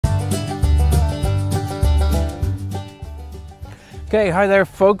Okay, hi there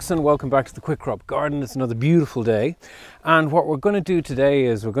folks, and welcome back to the Quickcrop garden. It's another beautiful day, and what we're going to do today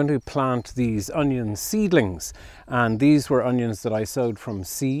is we're going to plant these onion seedlings, and these were onions that I sowed from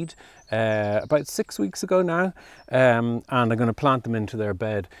seed about 6 weeks ago now, and I'm going to plant them into their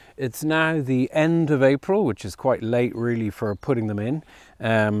bed. It's now the end of April, which is quite late really for putting them in,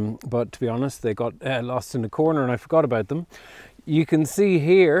 but to be honest they got lost in the corner and I forgot about them. You can see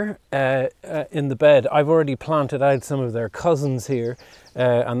here in the bed, I've already planted out some of their cousins here,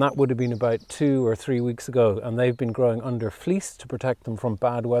 and that would have been about 2 or 3 weeks ago, and they've been growing under fleece to protect them from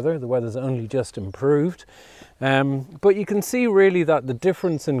bad weather. The weather's only just improved, but you can see really that the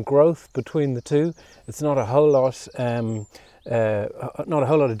difference in growth between the two, it's not a whole lot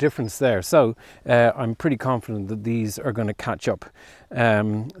of difference there. So I'm pretty confident that these are going to catch up.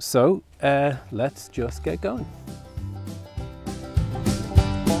 So let's just get going.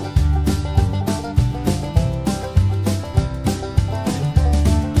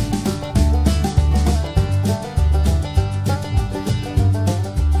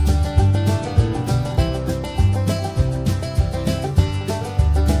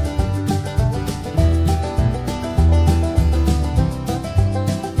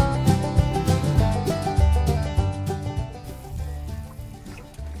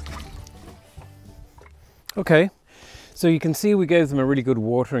 Okay, so you can see we gave them a really good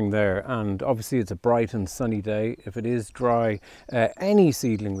watering there, and obviously it's a bright and sunny day. If it is dry, any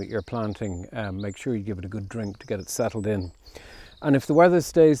seedling that you're planting, make sure you give it a good drink to get it settled in. And if the weather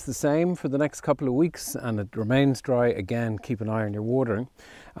stays the same for the next couple of weeks and it remains dry, again, keep an eye on your watering.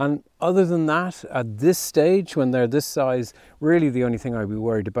 And other than that, at this stage, when they're this size, really the only thing I'd be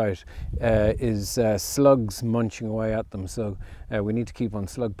worried about is slugs munching away at them. So we need to keep on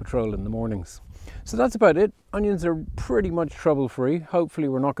slug patrol in the mornings. So that's about it. Onions are pretty much trouble-free. Hopefully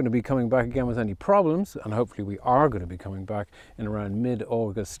we're not going to be coming back again with any problems, and hopefully we are going to be coming back in around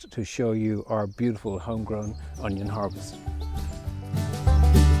mid-August to show you our beautiful homegrown onion harvest.